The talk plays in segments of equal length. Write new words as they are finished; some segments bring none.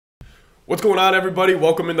What's going on, everybody?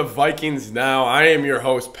 Welcome into Vikings Now. I am your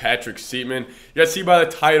host, Patrick Seatman. You guys see by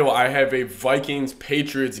the title, I have a Vikings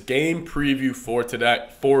Patriots game preview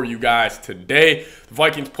for you guys today. The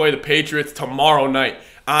Vikings play the Patriots tomorrow night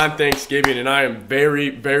on Thanksgiving, and I am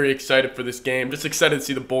very, very excited for this game. Just excited to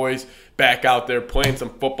see the boys back out there playing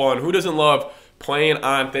some football, and who doesn't love playing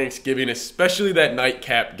on Thanksgiving, especially that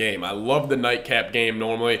nightcap game. I love the nightcap game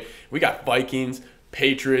normally. We got Vikings,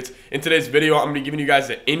 Patriots. In today's video, I'm going to be giving you guys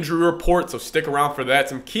the injury report, so stick around for that.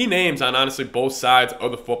 Some key names on honestly both sides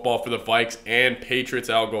of the football for the Vikes and Patriots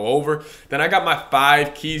that I'll go over. Then I got my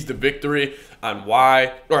 5 keys to victory on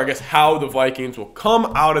why, or I guess how the Vikings will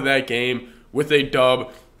come out of that game with a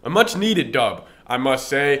dub. A much needed dub, I must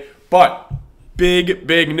say. But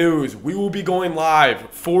big news. We will be going live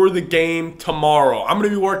for the game tomorrow. I'm going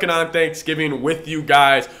to be working on Thanksgiving with you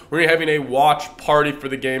guys. We're having a watch party for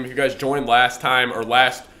the game. If you guys joined last time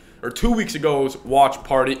or 2 weeks ago's watch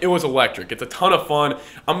party, it was electric. It's a ton of fun.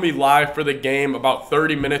 I'm going to be live for the game about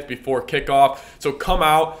 30 minutes before kickoff. So come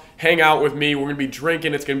out, hang out with me. We're going to be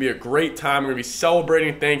drinking. It's going to be a great time. We're going to be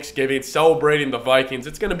celebrating Thanksgiving, celebrating the Vikings.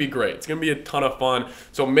 It's going to be great. It's going to be a ton of fun.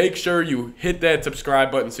 So make sure you hit that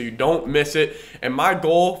subscribe button so you don't miss it. And my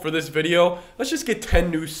goal for this video, let's just get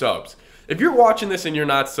 10 new subs. If you're watching this and you're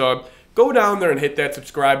not subbed, go down there and hit that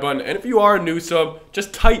subscribe button. And if you are a new sub,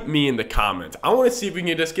 just type me in the comments. I want to see if we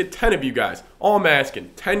can just get 10 of you guys. All I'm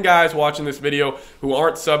asking, 10 guys watching this video who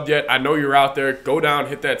aren't subbed yet. I know you're out there. Go down,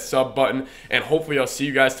 hit that sub button, and hopefully I'll see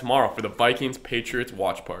you guys tomorrow for the Vikings Patriots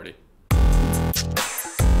watch party.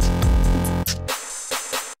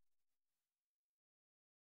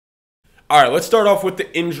 All right, let's start off with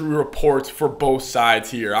the injury reports for both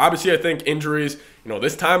sides here. Obviously, I think injuries,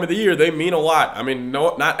 this time of the year, they mean a lot. I mean,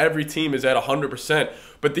 not every team is at 100%,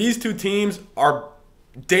 but these two teams are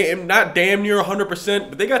not damn near 100%,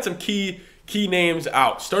 but they got some key names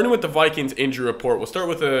out. Starting with the Vikings injury report, we'll start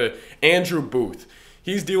with Andrew Booth.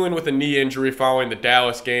 He's dealing with a knee injury following the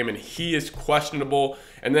Dallas game, and he is questionable.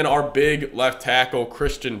 And then our big left tackle,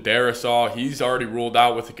 Christian Darrisaw, he's already ruled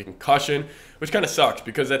out with a concussion, which kind of sucks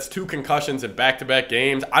because that's 2 concussions in back-to-back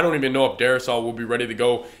games. I don't even know if Darrisaw will be ready to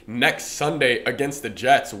go next Sunday against the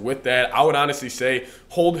Jets. With that, I would honestly say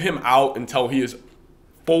hold him out until he is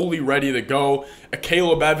fully ready to go.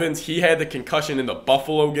 Akayleb, he had the concussion in the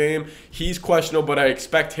Buffalo game. He's questionable, but I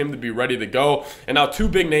expect him to be ready to go. And now 2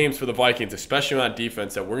 big names for the Vikings, especially on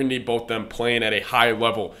defense, that we're going to need both them playing at a high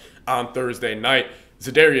level on Thursday night.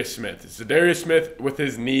 Za'Darius Smith with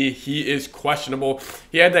his knee, he is questionable.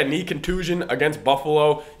 He had that knee contusion against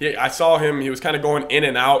Buffalo. I saw him, he was kind of going in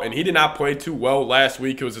and out, and he did not play too well last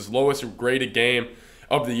week. It was his lowest graded game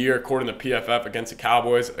of the year according to PFF against the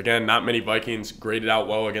Cowboys. Again, not many Vikings graded out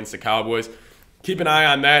well against the Cowboys. Keep an eye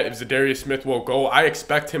on that if Za'Darius Smith will go. I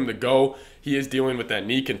expect him to go. He is dealing with that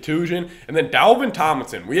knee contusion. And then Dalvin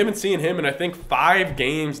Tomlinson, we haven't seen him in I think 5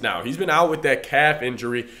 games now. He's been out with that calf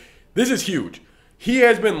injury. This is huge. He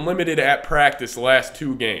has been limited at practice the last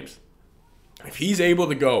 2 games. If he's able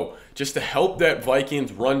to go just to help that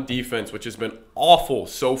Vikings run defense, which has been awful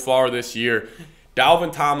so far this year,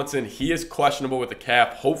 Dalvin Tomlinson, he is questionable with the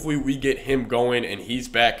calf. Hopefully we get him going and he's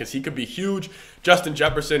back because he could be huge. Justin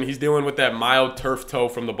Jefferson, he's dealing with that mild turf toe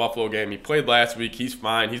from the Buffalo game. He played last week. He's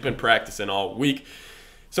fine. He's been practicing all week.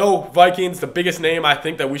 So, Vikings, the biggest name I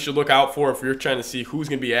think that we should look out for if you're trying to see who's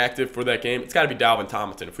going to be active for that game, it's got to be Dalvin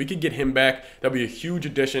Tomlinson. If we could get him back, that would be a huge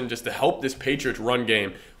addition just to help this Patriots run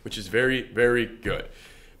game, which is very, very good.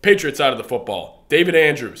 Patriots side of the football, David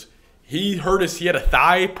Andrews. He had a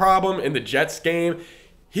thigh problem in the Jets game.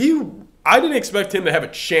 I didn't expect him to have a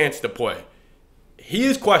chance to play. He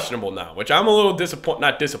is questionable now, which I'm a little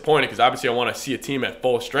not disappointed because obviously I want to see a team at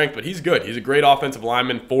full strength, but he's good. He's a great offensive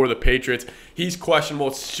lineman for the Patriots. He's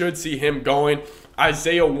questionable. Should see him going.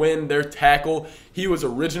 Isaiah Wynn, their tackle, he was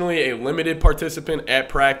originally a limited participant at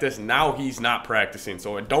practice. Now he's not practicing,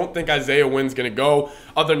 so I don't think Isaiah Wynn's going to go.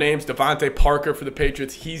 Other names, DeVante Parker for the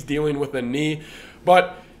Patriots. He's dealing with a knee,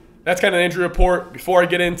 but that's kind of an injury report. Before I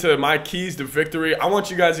get into my keys to victory, I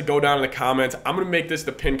want you guys to go down in the comments. I'm going to make this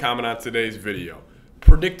the pinned comment on today's video.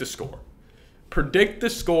 Predict the score. Predict the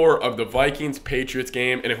score of the Vikings-Patriots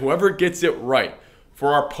game, and whoever gets it right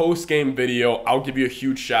for our post-game video, I'll give you a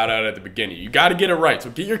huge shout-out at the beginning. You got to get it right, so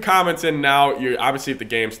get your comments in now. Obviously, if the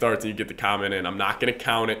game starts and you get the comment in, I'm not going to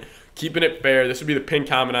count it. Keeping it fair. This will be the pinned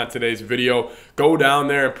comment on today's video. Go down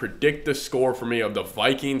there and predict the score for me of the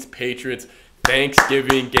Vikings-Patriots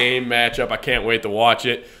Thanksgiving game matchup. I can't wait to watch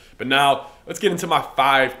it. But now, let's get into my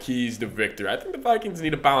 5 keys to victory. I think the Vikings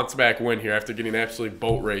need a bounce-back win here after getting absolutely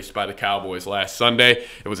boat raced by the Cowboys last Sunday.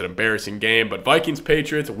 It was an embarrassing game. But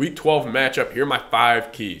Vikings-Patriots, a Week 12 matchup. Here are my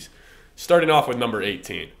 5 keys. Starting off with number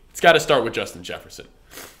 18. It's got to start with Justin Jefferson.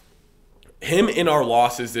 Him in our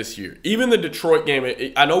losses this year, even the Detroit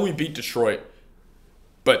game, I know we beat Detroit,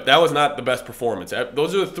 but that was not the best performance.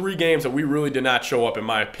 Those are the 3 games that we really did not show up, in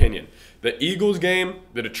my opinion. The Eagles game,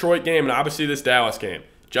 the Detroit game, and obviously this Dallas game.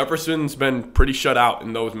 Jefferson's been pretty shut out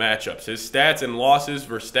in those matchups. His stats and losses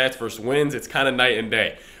versus stats versus wins, it's kind of night and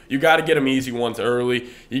day. You got to get him easy ones early.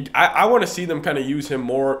 I want to see them kind of use him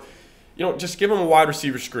more. Just give him a wide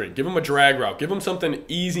receiver screen. Give him a drag route. Give him something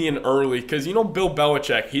easy and early because, Bill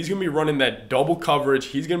Belichick, he's going to be running that double coverage.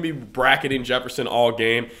 He's going to be bracketing Jefferson all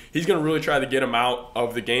game. He's going to really try to get him out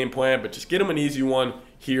of the game plan, but just get him an easy one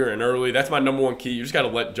here and early. That's my number 1 key. You just got to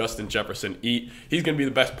let Justin Jefferson eat. He's going to be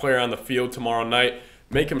the best player on the field tomorrow night.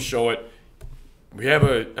 Make him show it. We have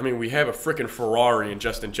a freaking Ferrari in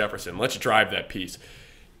Justin Jefferson. Let's drive that piece.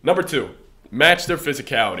 Number 2, match their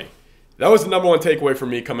physicality. That was the number 1 takeaway for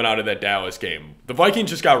me coming out of that Dallas game. The Vikings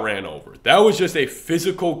just got ran over. That was just a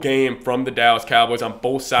physical game from the Dallas Cowboys on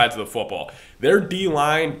both sides of the football. Their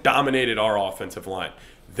D-line dominated our offensive line.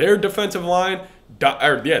 Their defensive line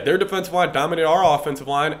dominated our offensive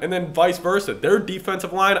line, and then vice versa. Their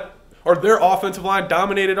offensive line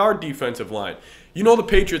dominated our defensive line. The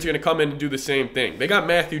Patriots are going to come in and do the same thing. They got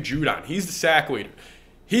Matthew Judon. He's the sack leader.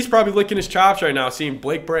 He's probably licking his chops right now seeing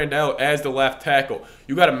Blake Brandel as the left tackle.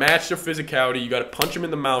 You got to match their physicality. You got to punch him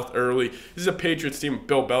in the mouth early. This is a Patriots team with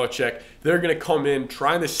Bill Belichick. They're going to come in,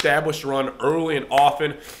 trying to establish run early and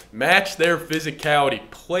often. Match their physicality.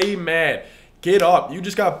 Play mad. Get up. You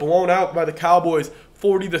just got blown out by the Cowboys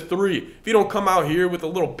 40-3. If you don't come out here with a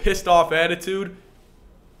little pissed off attitude,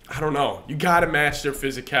 I don't know. You got to match their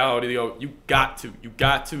physicality. You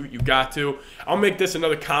got to. I'll make this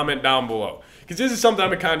another comment down below. Because this is something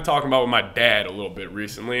I've been kind of talking about with my dad a little bit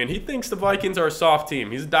recently. And he thinks the Vikings are a soft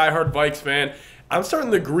team. He's a diehard Vikes fan. I'm starting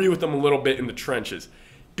to agree with him a little bit in the trenches.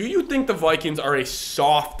 Do you think the Vikings are a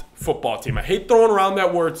soft football team? I hate throwing around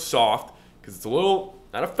that word soft because it's a little,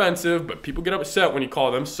 not offensive, but people get upset when you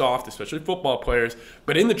call them soft, especially football players.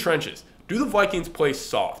 But in the trenches, do the Vikings play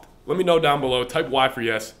soft? Let me know down below. Type Y for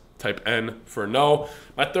yes. Type N for no.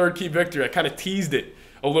 My 3rd key victory, I kind of teased it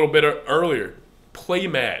a little bit earlier. Play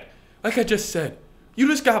mad. Like I just said, you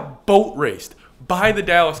just got boat raced by the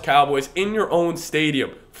Dallas Cowboys in your own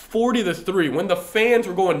stadium, 40-3, when the fans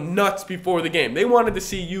were going nuts before the game. They wanted to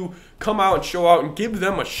see you come out and show out and give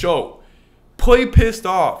them a show. Play pissed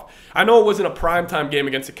off. I know it wasn't a primetime game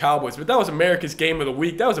against the Cowboys, but that was America's game of the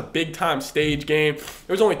week. That was a big-time stage game.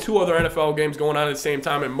 There was only 2 other NFL games going on at the same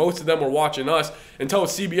time, and most of them were watching us until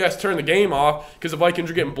CBS turned the game off because the Vikings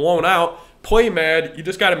were getting blown out. Play mad. You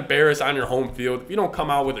just got embarrassed on your home field. If you don't come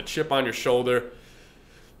out with a chip on your shoulder,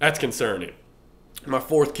 that's concerning. My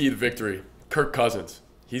 4th key to victory, Kirk Cousins.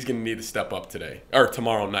 He's going to need to step up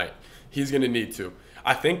tomorrow night. He's going to need to.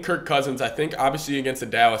 I think Kirk Cousins, obviously against the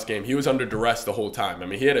Dallas game, he was under duress the whole time. I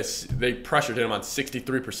mean, they pressured him on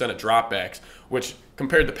 63% of dropbacks, which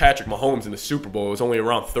compared to Patrick Mahomes in the Super Bowl, it was only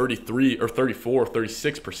around 33 or 34 or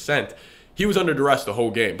 36%. He was under duress the whole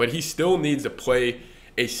game, but he still needs to play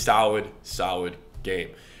a solid game.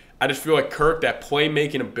 I just feel like Kirk, that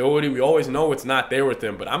playmaking ability, we always know it's not there with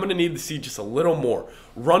him, but I'm going to need to see just a little more.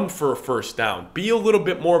 Run for a first down. Be a little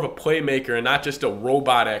bit more of a playmaker and not just a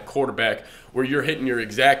robot at quarterback where you're hitting your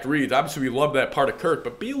exact reads. Obviously, we love that part of Kirk,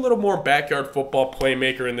 but be a little more backyard football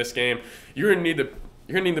playmaker in this game. You're going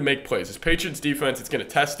to need to make plays. This Patriots defense, it's going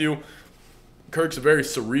to test you. Kirk's a very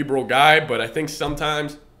cerebral guy, but I think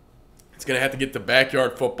sometimes it's going to have to get to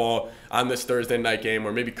backyard football on this Thursday night game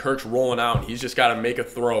where maybe Kirk's rolling out and he's just got to make a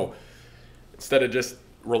throw instead of just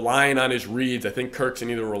relying on his reads. I think Kirk's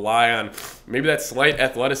going to either rely on maybe that slight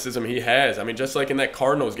athleticism he has. I mean, just like in that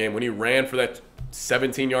Cardinals game when he ran for that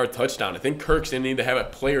 17-yard touchdown. I think Kirk's going to need to have a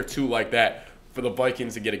play or two like that for the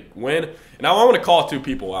Vikings to get a win. And now I want to call 2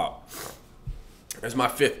 people out. That's my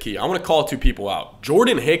 5th key. I want to call 2 people out.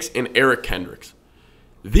 Jordan Hicks and Eric Kendricks.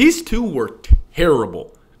 These 2 were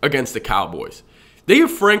terrible against the Cowboys. They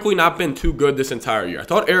have frankly not been too good this entire year. I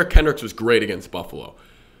thought Eric Kendricks was great against Buffalo.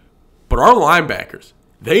 But our linebackers,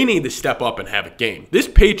 they need to step up and have a game. This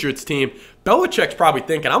Patriots team, Belichick's probably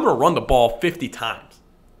thinking, I'm going to run the ball 50 times.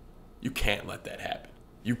 You can't let that happen.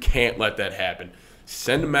 You can't let that happen.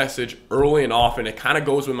 Send a message early and often. It kind of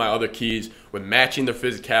goes with my other keys with matching their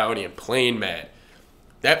physicality and playing mad.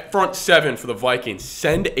 That front 7 for the Vikings,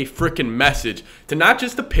 send a freaking message to not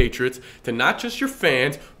just the Patriots, to not just your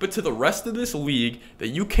fans, but to the rest of this league that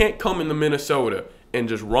you can't come into Minnesota and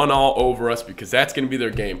just run all over us because that's going to be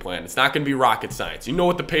their game plan. It's not going to be rocket science. You know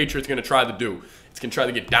what the Patriots are going to try to do. It's going to try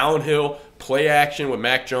to get downhill, play action with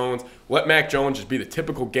Mac Jones, let Mac Jones just be the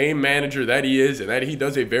typical game manager that he is and that he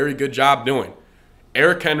does a very good job doing.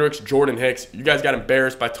 Eric Kendricks, Jordan Hicks, you guys got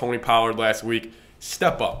embarrassed by Tony Pollard last week.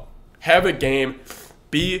 Step up. Have a game.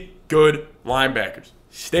 Be good linebackers.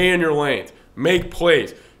 Stay in your lanes. Make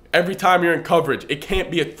plays. Every time you're in coverage, it can't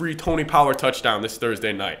be a free Tony Pollard touchdown this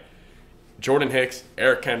Thursday night. Jordan Hicks,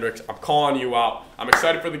 Eric Kendricks, I'm calling you out. I'm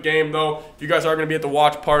excited for the game, though. If you guys are going to be at the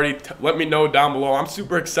watch party, let me know down below. I'm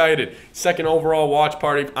super excited. Second overall watch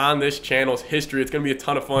party on this channel's history. It's going to be a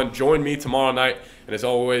ton of fun. Join me tomorrow night. And as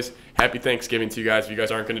always, happy Thanksgiving to you guys. If you guys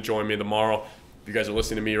aren't going to join me tomorrow, if you guys are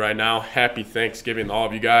listening to me right now, happy Thanksgiving to all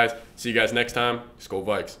of you guys. See you guys next time. Let's go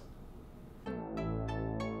Vikes.